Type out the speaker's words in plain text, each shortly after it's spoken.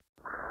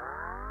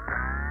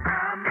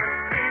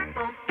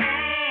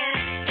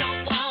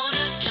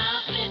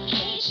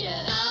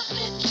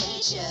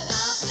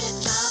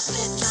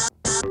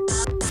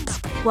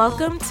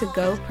Welcome to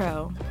Go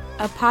Pro,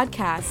 a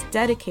podcast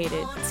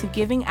dedicated to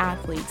giving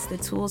athletes the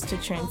tools to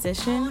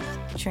transition,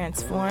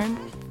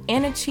 transform,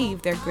 and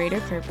achieve their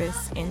greater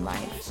purpose in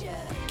life.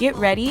 Get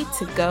ready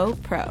to go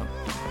pro.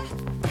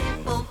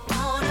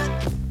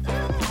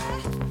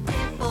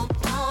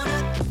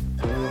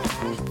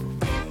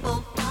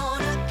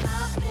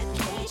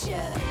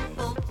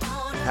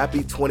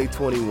 Happy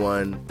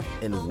 2021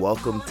 and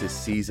welcome to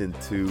season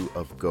 2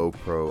 of Go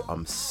Pro.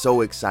 I'm so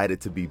excited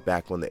to be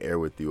back on the air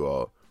with you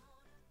all.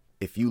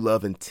 If you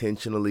love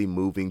intentionally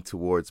moving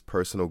towards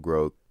personal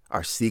growth,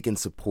 are seeking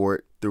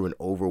support through an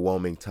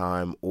overwhelming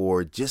time,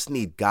 or just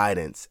need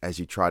guidance as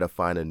you try to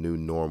find a new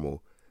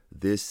normal,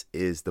 this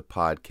is the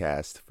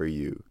podcast for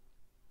you.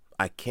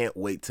 I can't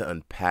wait to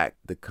unpack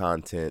the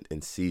content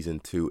in season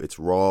 2. It's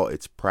raw,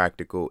 it's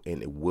practical,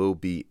 and it will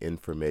be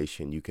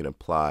information you can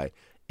apply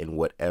in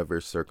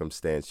whatever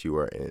circumstance you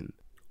are in.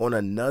 On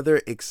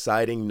another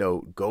exciting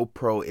note,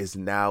 GoPro is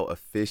now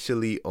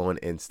officially on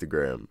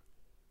Instagram.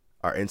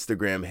 Our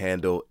Instagram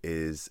handle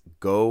is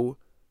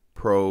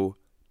GoPro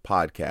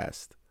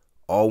Podcast.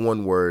 All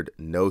one word,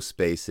 no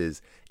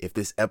spaces. If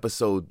this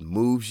episode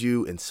moves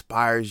you,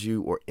 inspires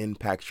you, or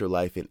impacts your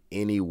life in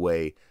any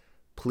way,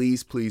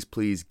 please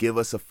give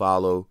us a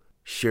follow,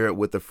 share it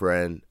with a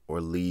friend, or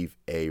leave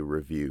a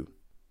review.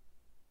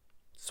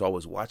 So I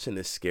was watching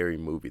this scary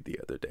movie the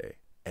other day,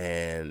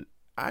 and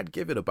I'd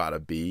give it about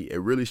a B.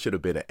 It really should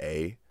have been an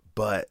A,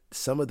 but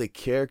some of the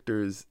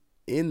characters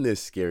in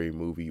this scary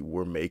movie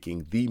were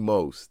making the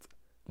most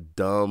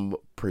dumb,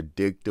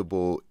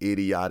 predictable,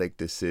 idiotic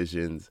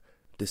decisions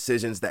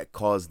that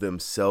caused them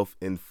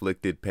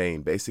self-inflicted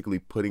pain, basically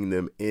putting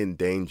them in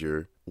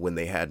danger when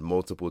they had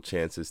multiple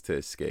chances to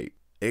escape.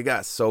 It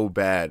got so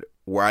bad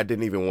where I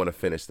didn't even want to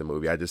finish the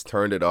movie. I just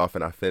turned it off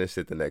and I finished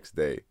it the next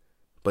day.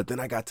 But then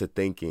I got to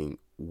thinking,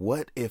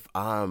 what if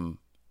I'm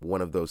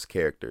one of those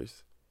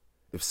characters?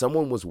 If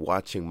someone was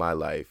watching my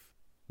life,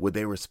 would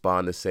they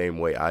respond the same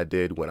way I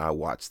did when I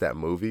watched that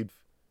movie?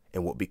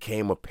 And what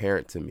became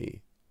apparent to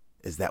me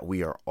is that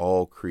we are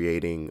all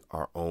creating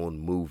our own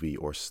movie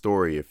or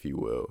story, if you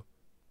will.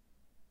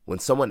 When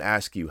someone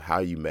asks you how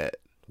you met,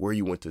 where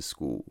you went to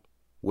school,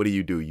 what do?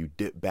 You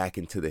dip back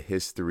into the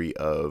history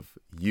of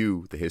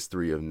you, the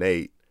history of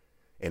Nate,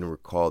 and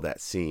recall that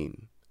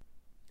scene.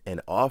 And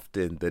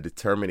often the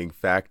determining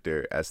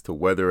factor as to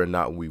whether or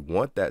not we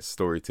want that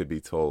story to be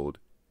told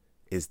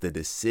is the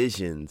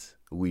decisions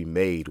we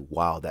made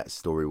while that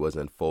story was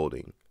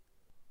unfolding.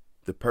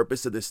 The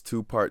purpose of this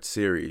 2-part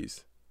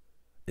series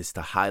is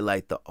to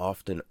highlight the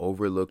often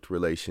overlooked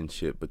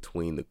relationship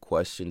between the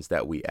questions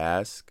that we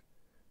ask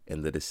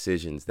and the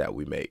decisions that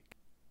we make.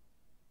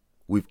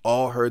 We've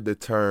all heard the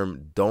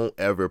term, don't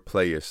ever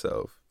play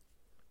yourself.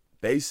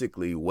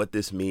 Basically, what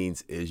this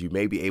means is you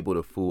may be able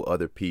to fool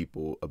other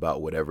people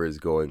about whatever is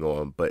going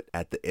on, but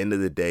at the end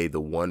of the day,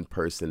 the one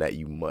person that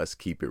you must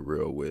keep it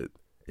real with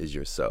is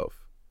yourself.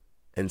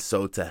 And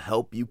so to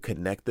help you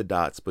connect the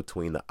dots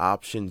between the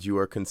options you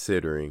are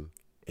considering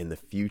and the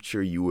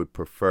future you would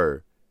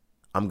prefer,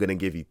 I'm going to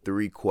give you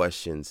 3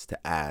 questions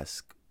to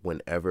ask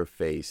whenever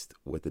faced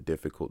with a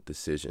difficult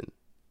decision.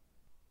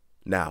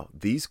 Now,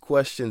 these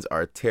questions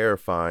are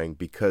terrifying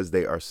because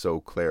they are so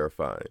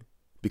clarifying.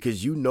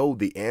 Because you know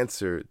the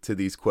answer to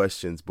these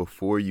questions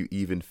before you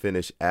even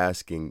finish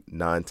asking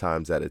 9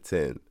 times out of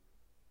 10.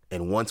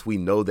 And once we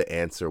know the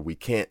answer, we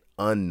can't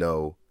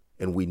unknow,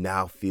 and we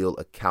now feel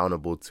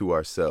accountable to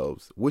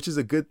ourselves, which is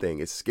a good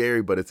thing. It's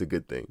scary, but it's a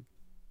good thing.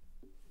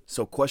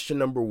 So question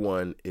number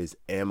 1 is,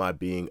 am I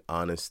being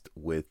honest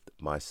with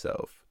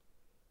myself?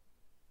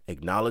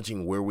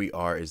 Acknowledging where we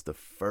are is the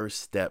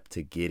first step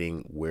to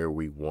getting where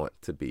we want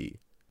to be.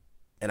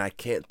 And I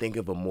can't think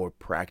of a more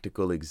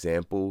practical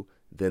example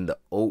than the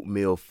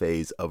oatmeal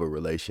phase of a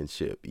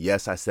relationship.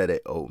 Yes, I said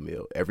it,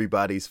 oatmeal.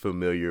 Everybody's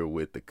familiar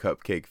with the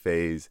cupcake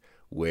phase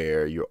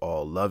where you're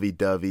all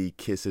lovey-dovey,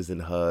 kisses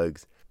and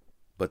hugs.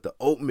 But the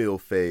oatmeal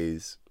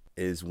phase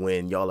is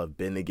when y'all have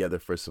been together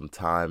for some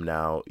time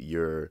now.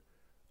 You're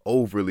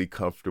overly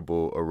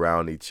comfortable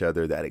around each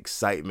other. That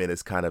excitement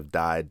has kind of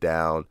died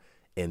down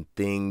and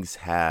things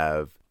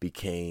have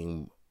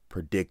become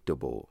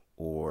predictable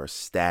or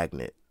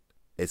stagnant.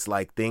 It's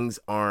like things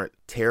aren't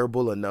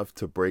terrible enough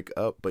to break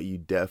up, but you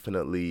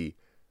definitely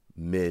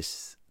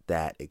miss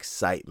that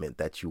excitement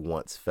that you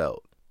once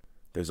felt.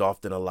 There's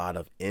often a lot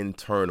of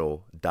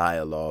internal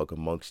dialogue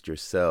amongst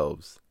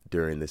yourselves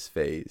during this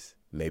phase,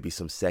 maybe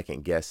some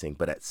second guessing,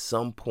 but at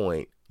some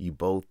point you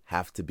both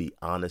have to be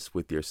honest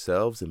with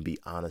yourselves and be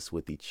honest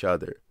with each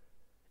other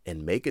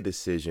and make a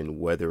decision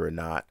whether or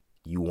not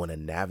you want to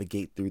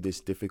navigate through this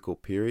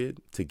difficult period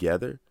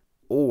together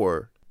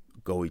or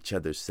go each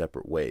other's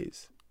separate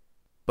ways.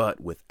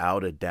 But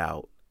without a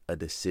doubt, a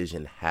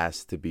decision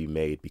has to be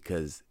made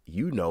because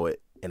you know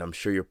it, and I'm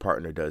sure your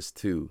partner does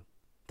too.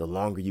 The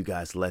longer you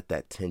guys let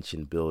that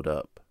tension build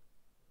up,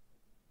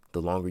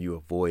 the longer you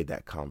avoid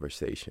that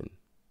conversation,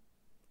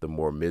 the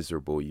more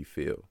miserable you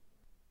feel.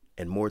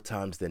 And more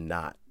times than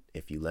not,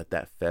 if you let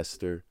that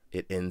fester,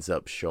 it ends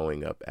up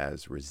showing up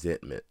as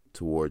resentment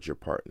towards your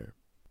partner.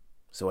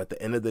 So at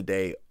the end of the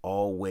day,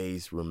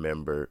 always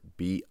remember,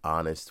 be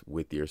honest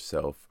with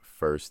yourself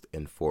first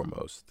and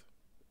foremost.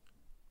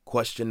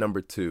 Question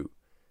number 2,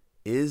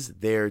 is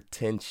there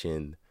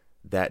tension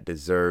that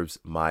deserves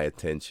my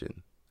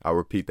attention? I'll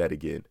repeat that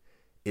again.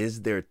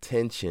 Is there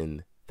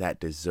tension that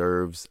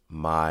deserves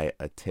my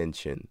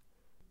attention?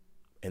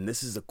 And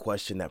this is a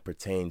question that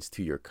pertains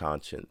to your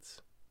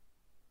conscience.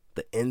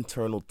 The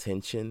internal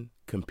tension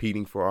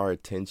competing for our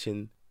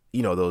attention,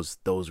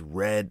 those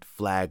red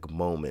flag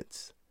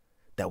moments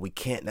that we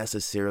can't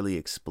necessarily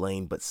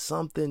explain, but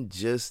something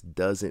just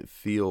doesn't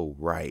feel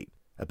right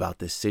about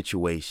this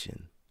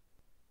situation.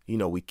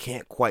 We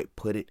can't quite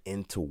put it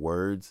into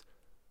words,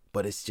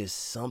 but it's just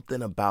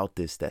something about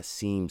this that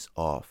seems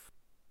off.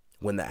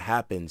 When that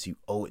happens, you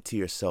owe it to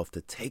yourself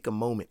to take a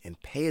moment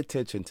and pay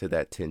attention to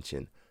that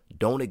tension.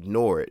 Don't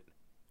ignore it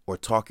or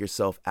talk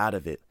yourself out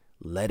of it.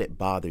 Let it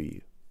bother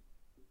you.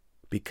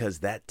 Because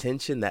that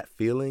tension, that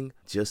feeling,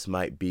 just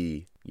might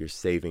be your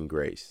saving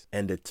grace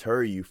and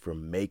deter you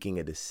from making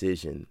a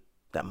decision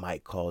that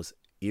might cause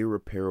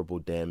irreparable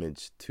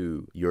damage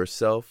to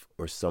yourself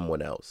or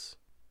someone else.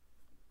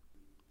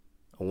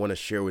 I want to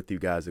share with you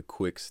guys a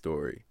quick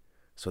story.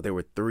 So there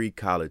were 3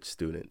 college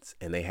students,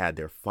 and they had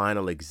their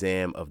final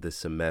exam of the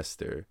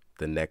semester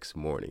the next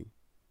morning.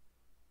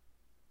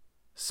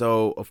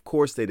 So, of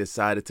course, they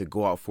decided to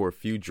go out for a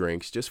few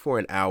drinks just for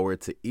an hour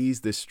to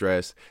ease the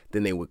stress.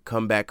 Then they would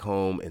come back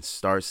home and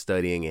start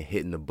studying and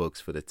hitting the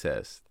books for the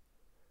test.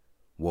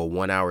 Well,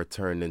 1 hour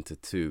turned into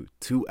 2.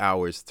 2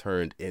 hours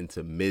turned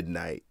into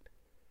midnight.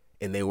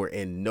 And they were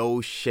in no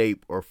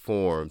shape or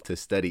form to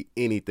study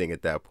anything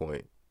at that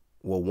point.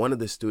 Well, one of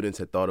the students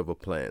had thought of a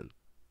plan.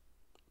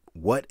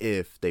 What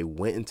if they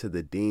went into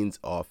the dean's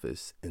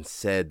office and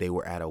said they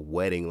were at a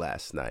wedding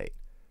last night,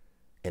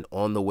 and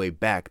on the way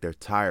back their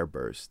tire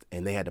burst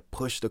and they had to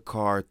push the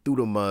car through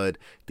the mud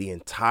the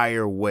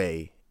entire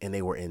way, and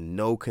they were in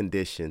no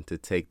condition to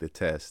take the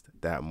test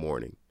that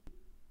morning?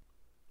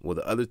 Well,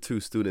 the other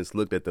 2 students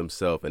looked at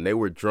themselves, and they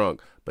were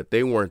drunk, but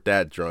they weren't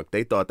that drunk.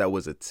 They thought that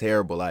was a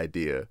terrible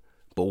idea.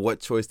 But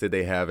what choice did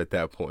they have at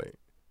that point?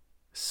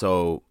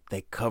 So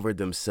they covered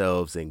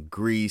themselves in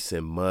grease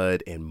and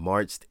mud and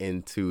marched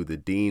into the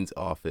dean's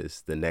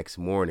office the next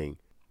morning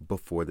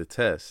before the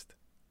test.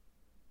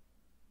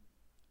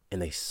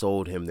 And they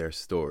sold him their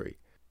story.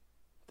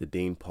 The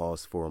dean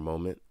paused for a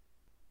moment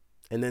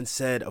and then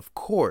said, "Of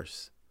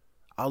course,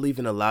 I'll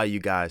even allow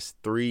you guys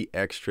 3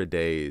 extra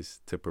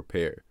days to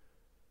prepare.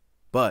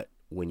 But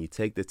when you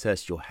take the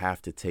test, you'll have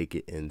to take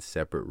it in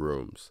separate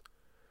rooms."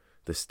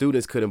 The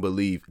students couldn't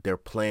believe their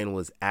plan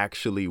was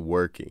actually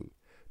working.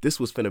 This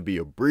was finna be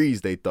a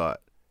breeze, they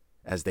thought,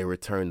 as they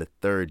returned the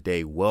 3rd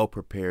day well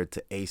prepared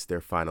to ace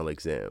their final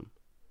exam.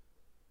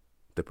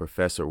 The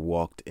professor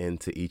walked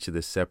into each of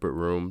the separate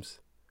rooms,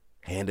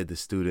 handed the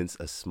students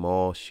a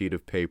small sheet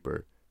of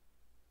paper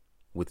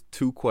with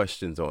 2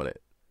 questions on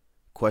it.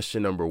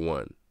 Question number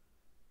 1,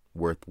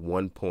 worth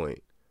 1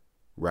 point,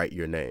 write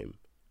your name.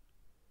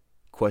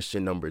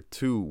 Question number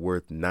 2,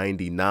 worth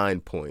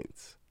 99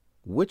 points.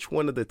 Which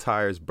one of the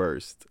tires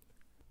burst?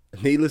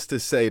 Needless to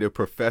say, the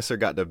professor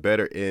got the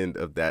better end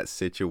of that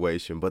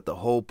situation, but the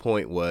whole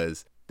point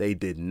was they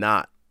did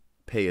not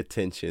pay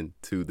attention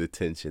to the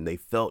tension. They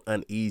felt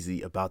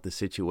uneasy about the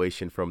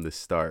situation from the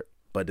start,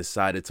 but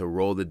decided to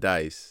roll the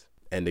dice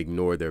and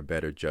ignore their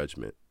better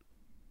judgment.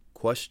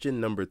 Question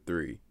number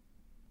 3,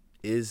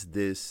 is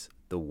this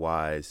the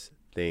wise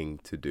thing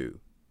to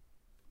do?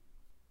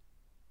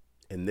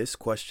 And this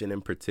question in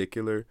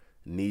particular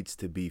needs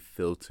to be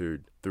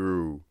filtered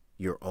through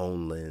your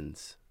own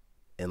lens.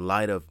 In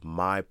light of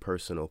my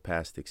personal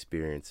past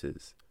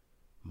experiences,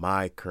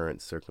 my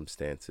current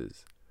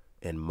circumstances,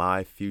 and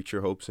my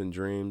future hopes and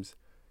dreams,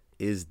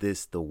 is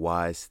this the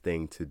wise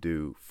thing to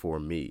do for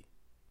me?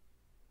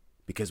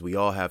 Because we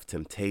all have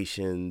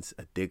temptations,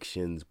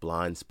 addictions,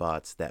 blind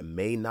spots that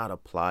may not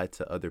apply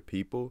to other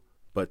people,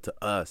 but to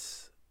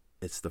us,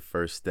 it's the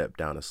first step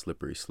down a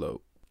slippery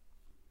slope.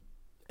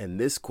 And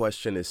this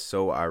question is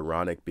so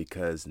ironic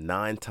because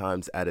 9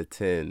 times out of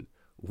 10,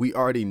 we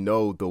already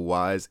know the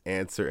wise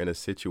answer in a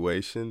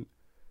situation,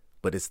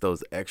 but it's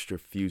those extra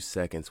few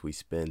seconds we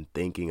spend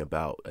thinking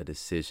about a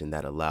decision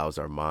that allows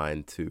our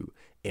mind to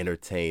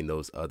entertain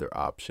those other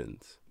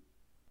options.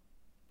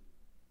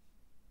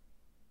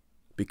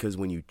 Because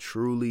when you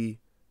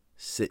truly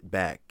sit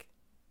back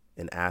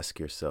and ask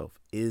yourself,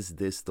 is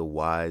this the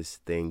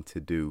wise thing to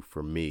do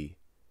for me?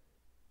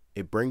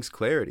 It brings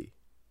clarity.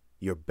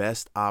 Your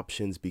best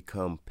options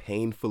become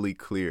painfully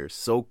clear,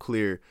 so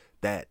clear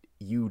that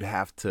you'd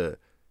have to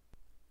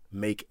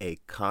make a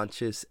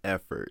conscious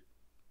effort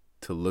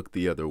to look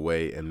the other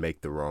way and make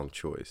the wrong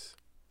choice.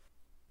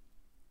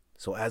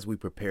 So as we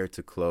prepare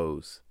to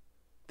close,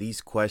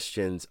 these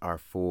questions are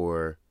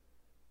for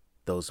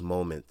those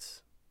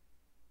moments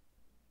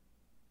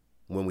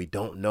when we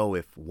don't know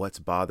if what's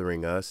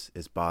bothering us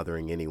is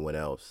bothering anyone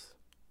else.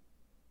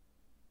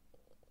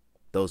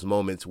 Those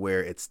moments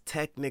where it's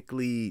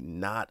technically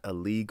not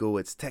illegal,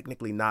 it's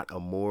technically not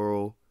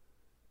immoral.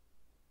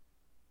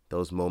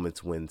 Those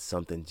moments when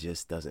something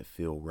just doesn't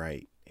feel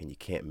right. and you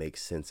can't make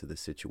sense of the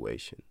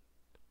situation.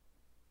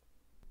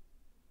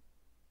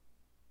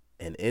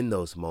 And in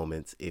those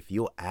moments, if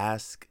you'll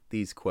ask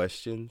these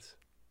questions,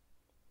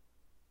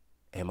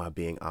 am I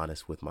being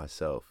honest with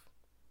myself?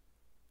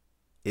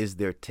 Is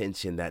there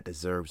tension that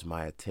deserves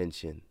my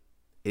attention?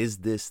 Is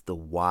this the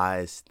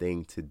wise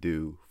thing to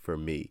do for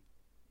me?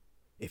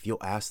 If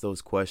you'll ask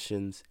those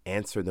questions,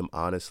 answer them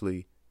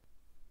honestly,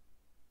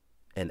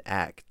 and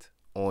act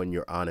on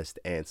your honest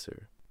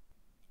answer,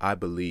 I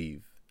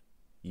believe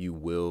you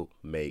will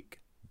make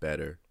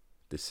better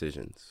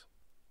decisions.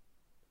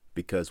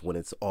 Because when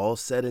it's all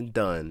said and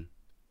done,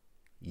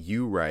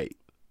 you write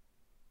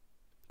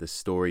the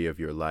story of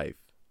your life,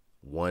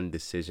 one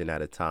decision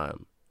at a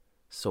time.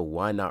 So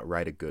why not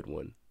write a good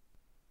one?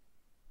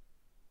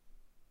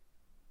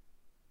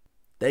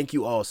 Thank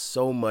you all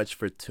so much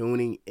for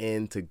tuning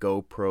in to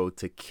GoPro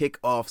to kick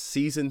off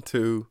season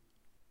 2.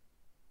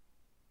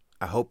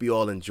 I hope you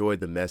all enjoyed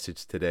the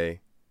message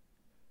today.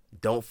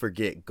 Don't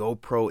forget,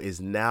 GoPro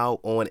is now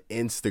on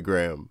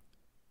Instagram.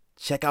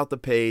 Check out the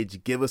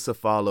page, give us a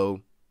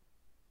follow,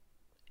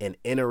 and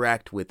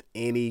interact with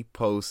any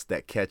posts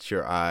that catch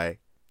your eye.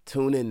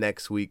 Tune in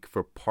next week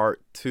for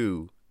part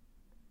 2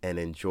 and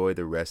enjoy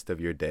the rest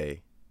of your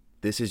day.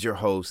 This is your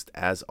host,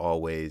 as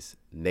always,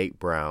 Nate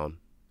Brown.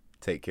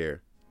 Take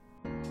care.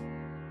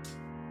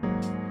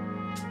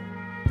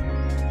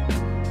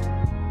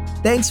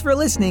 Thanks for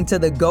listening to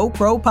the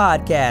GoPro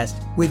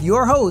Podcast with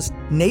your host,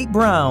 Nate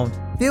Brown.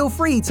 Feel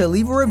free to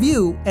leave a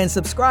review and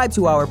subscribe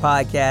to our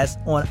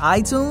podcast on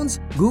iTunes,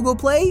 Google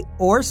Play,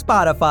 or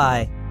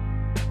Spotify.